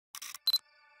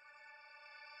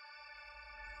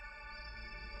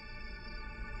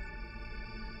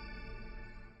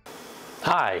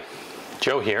Hi,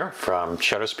 Joe here from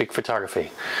Shutter Speak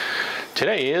Photography.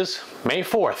 Today is May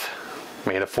 4th.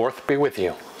 May the 4th be with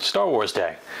you. Star Wars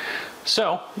Day.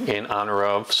 So, in honor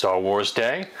of Star Wars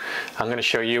Day, I'm going to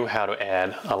show you how to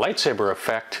add a lightsaber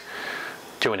effect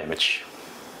to an image.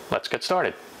 Let's get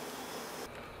started.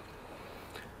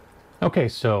 Okay,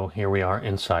 so here we are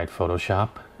inside Photoshop,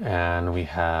 and we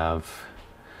have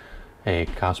a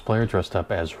cosplayer dressed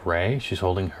up as Rey. She's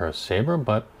holding her saber,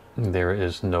 but there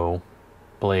is no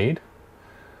blade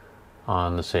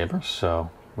on the saber, so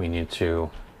we need to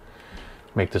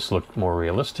make this look more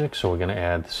realistic, so we're going to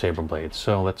add the saber blade.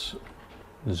 So let's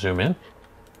zoom in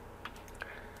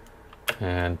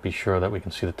and be sure that we can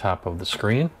see the top of the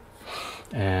screen.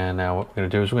 And now what we're going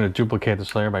to do is we're going to duplicate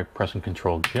this layer by pressing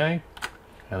Ctrl J,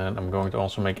 and then I'm going to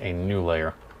also make a new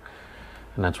layer,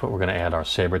 and that's what we're going to add our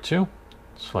saber to.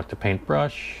 Select a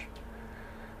paintbrush,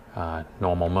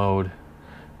 normal mode.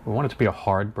 We want it to be a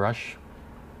hard brush.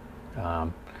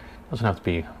 Doesn't have to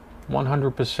be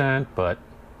 100%, but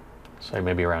say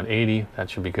maybe around 80. That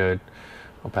should be good.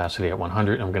 Opacity at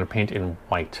 100. I'm going to paint in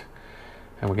white,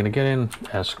 and we're going to get in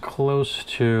as close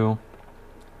to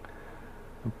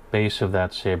the base of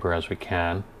that saber as we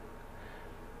can,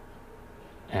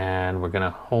 and we're going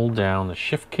to hold down the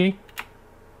shift key,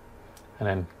 and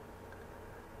then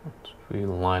once we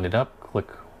line it up, click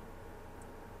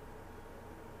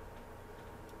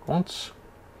once,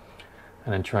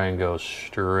 and then try and go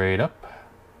straight up,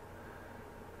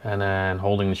 and then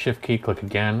holding the shift key, click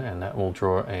again, and that will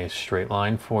draw a straight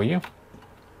line for you.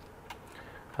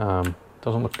 Doesn't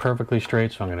look perfectly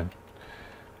straight, so I'm going to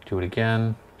do it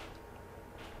again.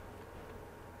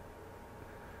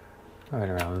 Right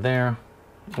around there.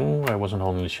 Oh, I wasn't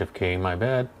holding the shift key, my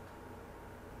bad.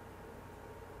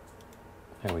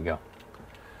 There we go.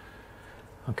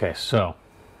 Okay, so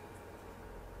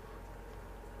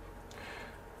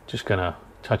just gonna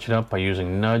touch it up by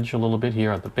using nudge a little bit here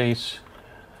at the base,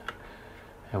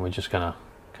 and we're just gonna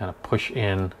kind of push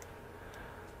in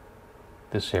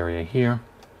this area here.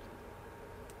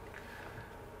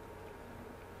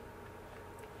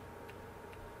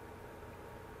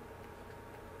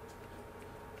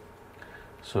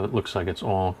 So it looks like it's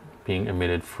all being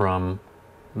emitted from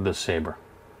the saber.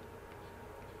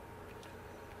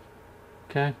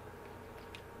 Okay,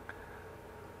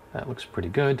 that looks pretty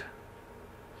good.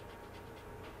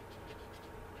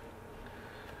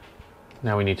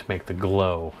 Now we need to make the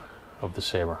glow of the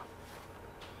saber.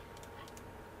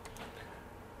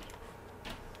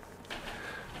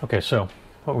 Okay, so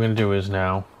what we're going to do is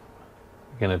now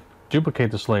we're going to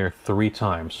duplicate this layer 3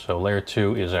 times. So layer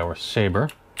 2 is our saber,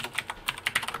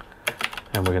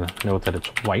 and we're going to note that it's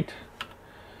white.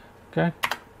 Okay,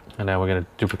 and now we're going to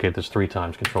duplicate this 3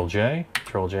 times. Control J,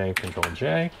 Control J, Control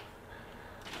J,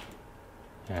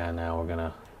 and now we're going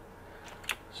to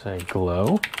say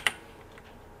glow.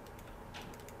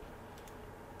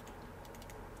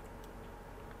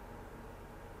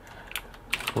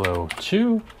 Glow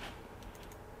 2,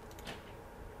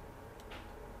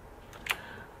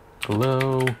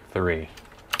 glow 3.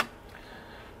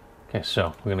 Okay,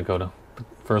 so we're going to go to the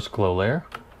first glow layer.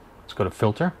 Let's go to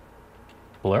Filter,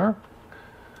 Blur,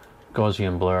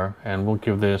 Gaussian Blur, and we'll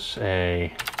give this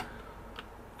a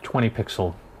 20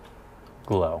 pixel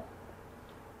glow.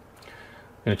 I'm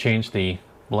going to change the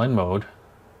blend mode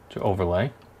to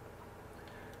overlay,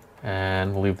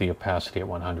 and we'll leave the opacity at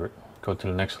 100. Go to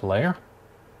the next layer.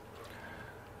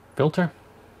 Filter,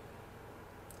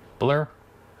 Blur,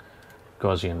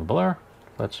 Gaussian Blur.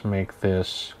 Let's make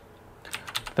this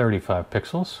 35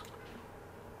 pixels.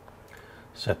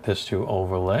 Set this to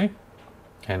overlay,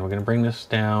 and we're going to bring this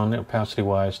down opacity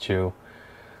wise to,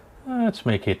 let's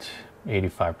make it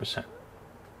 85%,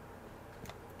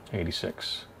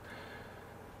 86.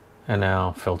 And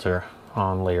now filter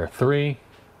on layer 3,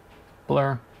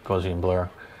 Blur, Gaussian Blur.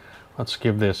 Let's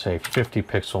give this a 50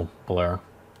 pixel blur.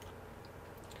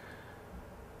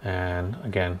 And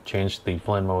again, change the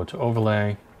blend mode to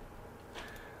overlay.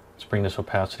 Let's bring this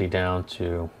opacity down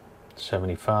to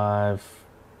 75.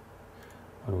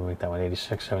 What do we make that one?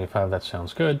 86, 75. That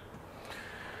sounds good.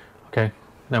 Okay,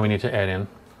 now we need to add in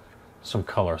some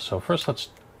color. So first let's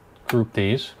group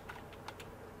these,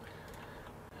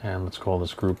 and let's call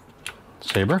this group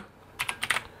Saber.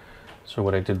 So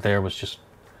what I did there was just,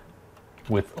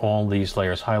 with all these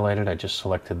layers highlighted, I just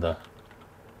selected the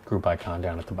group icon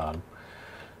down at the bottom.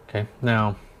 Okay, now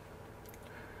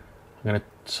I'm going to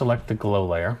select the glow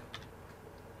layer,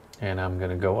 and I'm going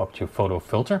to go up to Photo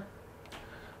Filter,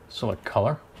 select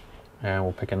Color, and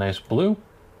we'll pick a nice blue,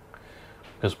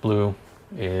 because blue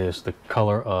is the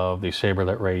color of the saber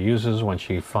that Rey uses when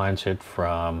she finds it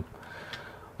from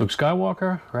Luke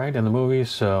Skywalker, right, in the movie.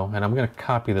 So, and I'm going to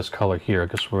copy this color here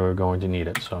because we're going to need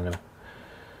it. So I'm going to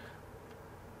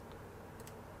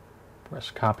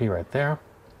press copy right there.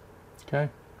 Okay.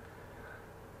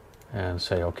 And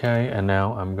say OK. And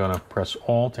now I'm going to press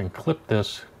Alt and clip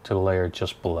this to the layer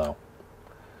just below.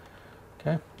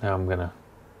 Okay. Now I'm going to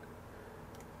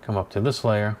come up to this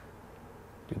layer,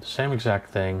 do the same exact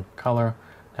thing, color.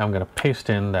 Now I'm going to paste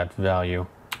in that value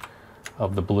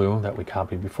of the blue that we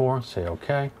copied before, say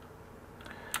OK.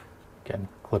 Again,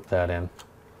 clip that in.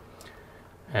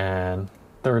 And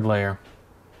third layer,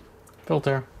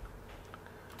 filter,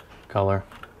 color.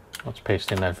 Let's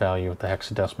paste in that value with the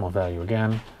hexadecimal value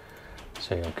again,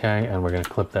 say OK, and we're going to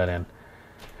clip that in.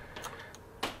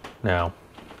 Now,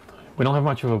 we don't have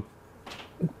much of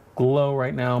a glow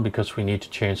right now because we need to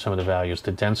change some of the values.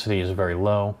 The density is very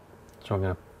low, so I'm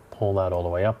going to pull that all the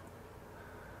way up.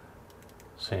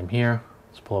 Same here.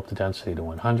 Let's pull up the density to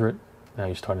 100. Now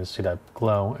you're starting to see that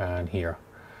glow, and here,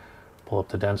 pull up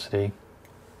the density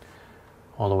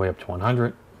all the way up to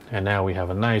 100. And now we have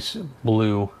a nice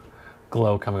blue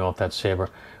glow coming off that saber.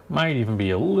 Might even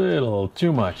be a little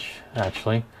too much,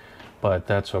 actually, but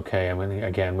that's okay. I mean,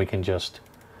 again, we can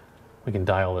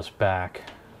dial this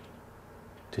back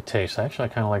to taste. Actually, I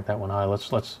kind of like that one high. Let's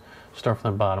start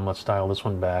from the bottom. Let's dial this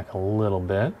one back a little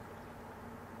bit.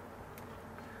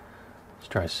 Let's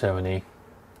try 70,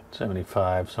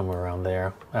 75, somewhere around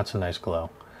there. That's a nice glow.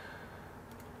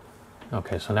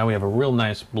 Okay, so now we have a real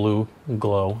nice blue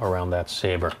glow around that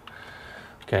saber.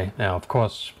 Okay, now of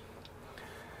course,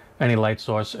 any light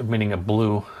source emitting a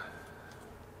blue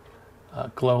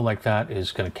glow like that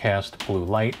is going to cast blue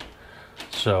light.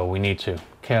 So we need to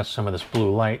cast some of this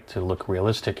blue light to look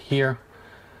realistic here.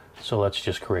 So let's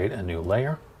just create a new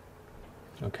layer.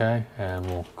 Okay, and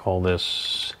we'll call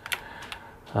this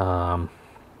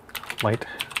light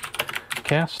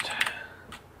cast.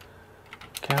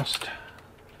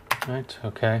 Right,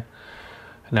 okay.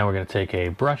 And now we're going to take a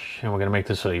brush and we're going to make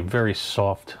this a very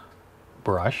soft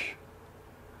brush.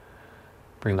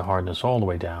 Bring the hardness all the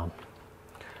way down.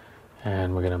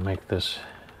 And we're going to make this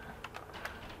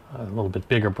a little bit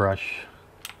bigger brush.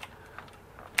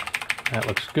 That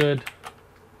looks good.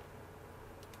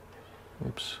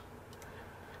 Oops.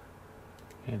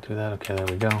 Can't do that. Okay, there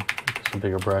we go. It's a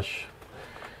bigger brush.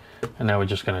 And now we're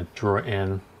just going to draw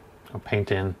in, or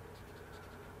paint in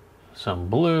some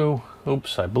blue.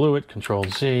 Oops, I blew it. Control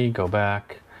Z, go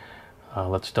back.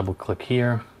 Let's double click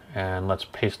here and let's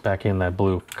paste back in that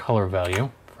blue color value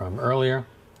from earlier.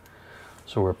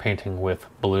 So we're painting with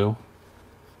blue.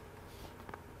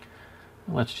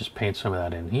 Let's just paint some of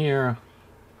that in here,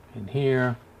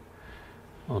 a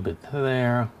little bit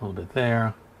there, a little bit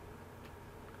there.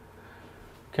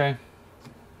 Okay,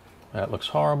 that looks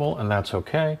horrible, and that's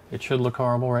okay. It should look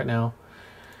horrible right now.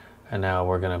 And now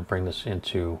we're going to bring this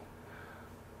into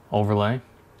overlay.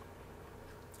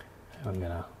 And I'm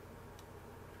going to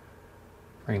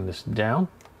bring this down.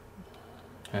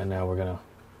 And now we're going to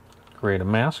create a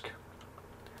mask.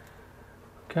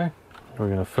 Okay, we're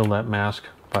going to fill that mask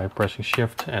by pressing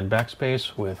Shift and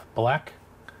Backspace with black.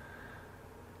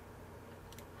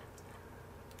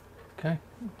 Okay,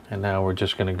 and now we're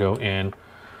just going to go in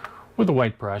with a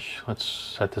white brush. Let's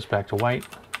set this back to white,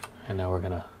 and now we're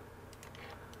going to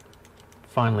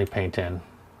finally paint in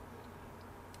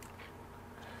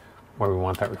where we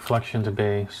want that reflection to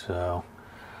be. So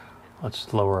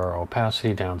let's lower our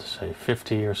opacity down to say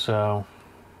 50 or so,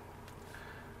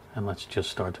 and let's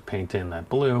just start to paint in that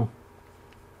blue.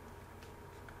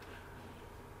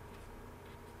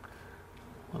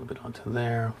 A little bit onto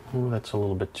there. Ooh, that's a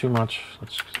little bit too much.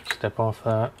 Let's step off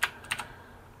that.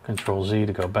 Control Z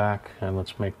to go back, and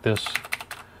let's make this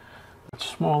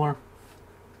smaller.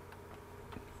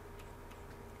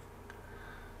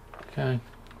 Okay.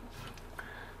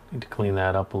 Need to clean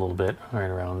that up a little bit right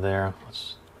around there.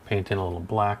 Let's paint in a little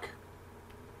black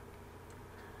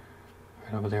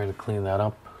right over there to clean that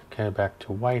up. Okay, back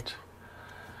to white.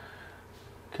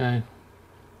 Okay,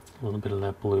 a little bit of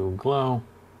that blue glow.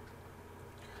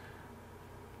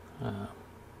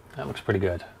 That looks pretty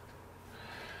good.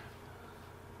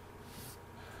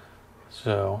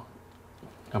 So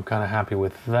I'm kind of happy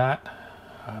with that.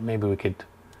 Maybe we could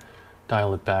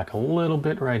dial it back a little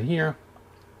bit right here.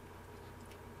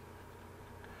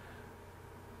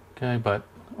 Okay, but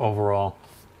overall,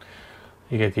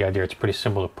 you get the idea. It's pretty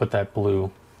simple to put that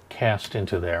blue cast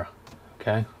into there.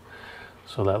 Okay,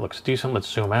 so that looks decent. Let's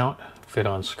zoom out, fit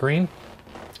on screen.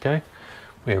 Okay,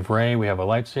 we have Rey, we have a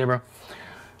lightsaber.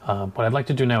 What I'd like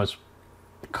to do now is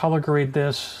color grade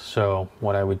this. So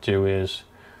what I would do is,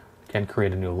 again,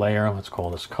 create a new layer. Let's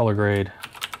call this color grade.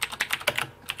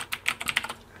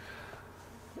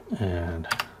 And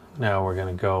now we're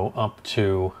going to go up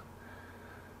to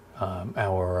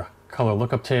our color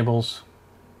lookup tables.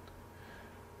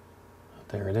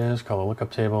 There it is, color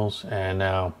lookup tables. And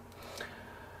now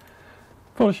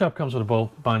Photoshop comes with a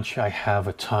bunch. I have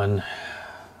a ton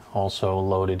also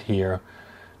loaded here,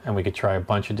 and we could try a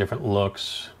bunch of different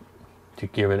looks to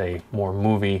give it a more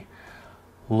movie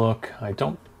look. I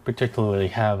don't particularly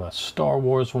have a Star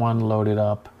Wars one loaded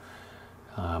up,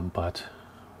 but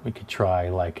we could try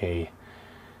like a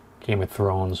Game of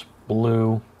Thrones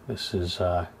blue. This is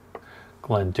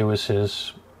Glenn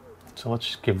Dewis's, so let's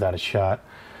just give that a shot.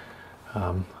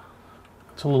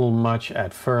 It's a little much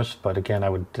at first, but again, I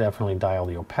would definitely dial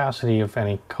the opacity of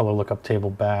any color lookup table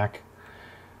back,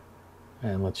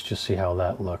 and let's just see how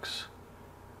that looks.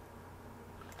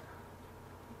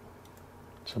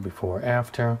 So before,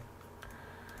 after.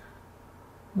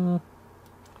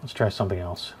 Let's try something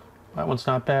else. That one's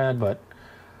not bad, but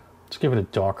let's give it a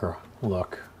darker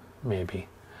look, maybe.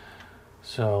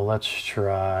 So let's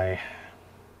try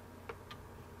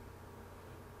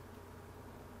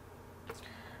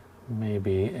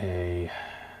maybe a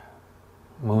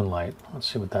moonlight. Let's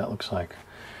see what that looks like.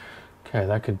 Okay,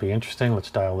 that could be interesting.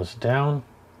 Let's dial this down.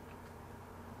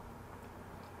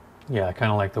 Yeah, I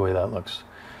kind of like the way that looks.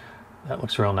 That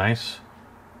looks real nice.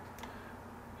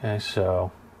 Okay,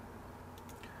 so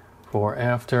for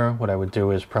after, what I would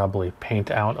do is probably paint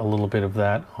out a little bit of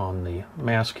that on the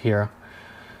mask here,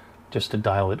 just to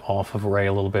dial it off of Ray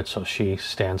a little bit so she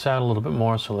stands out a little bit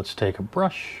more. So let's take a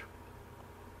brush,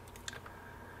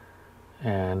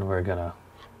 and we're gonna,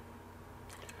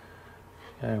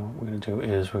 okay, what we're gonna do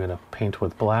is we're gonna paint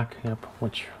with black, yep,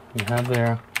 which we have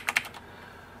there.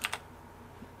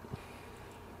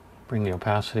 Bring the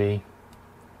opacity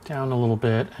down a little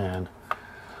bit, and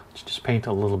let's just paint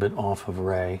a little bit off of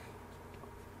Ray.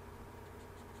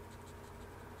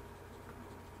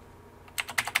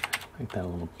 Make that a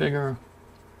little bigger.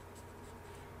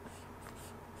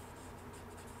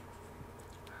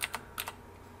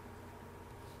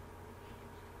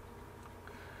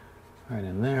 Right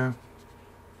in there.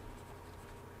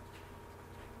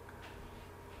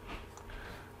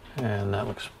 And that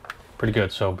looks pretty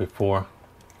good. So before,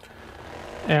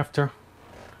 after.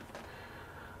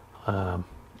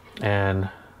 And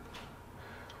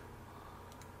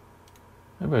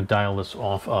maybe I'll dial this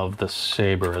off of the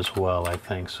saber as well, I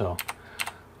think. So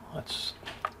let's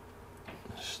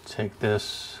just take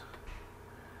this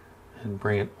and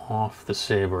bring it off the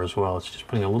saber as well. It's just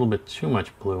putting a little bit too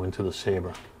much blue into the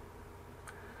saber.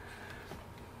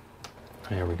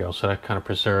 There we go. So that kind of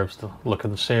preserves the look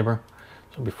of the saber.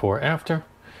 So before, after.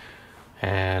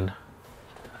 And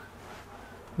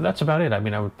that's about it. I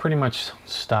mean, I would pretty much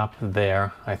stop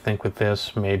there. I think with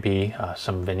this, maybe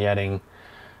some vignetting,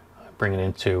 bring it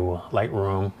into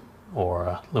Lightroom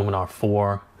or Luminar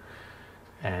 4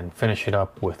 and finish it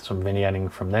up with some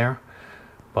vignetting from there.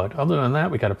 But other than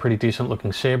that, we got a pretty decent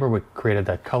looking saber. We created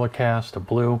that color cast of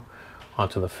blue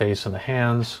onto the face and the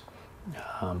hands.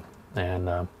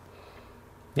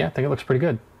 Yeah, I think it looks pretty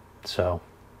good. So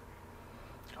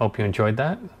hope you enjoyed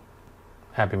that.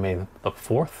 Happy May the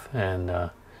 4th, and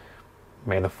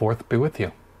May the 4th be with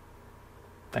you.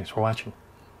 Thanks for watching.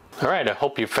 All right, I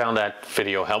hope you found that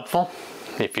video helpful.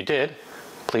 If you did,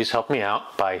 please help me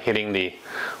out by hitting the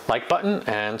like button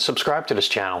and subscribe to this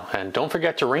channel. And don't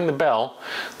forget to ring the bell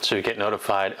so you get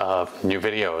notified of new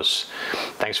videos.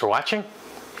 Thanks for watching.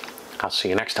 I'll see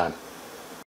you next time.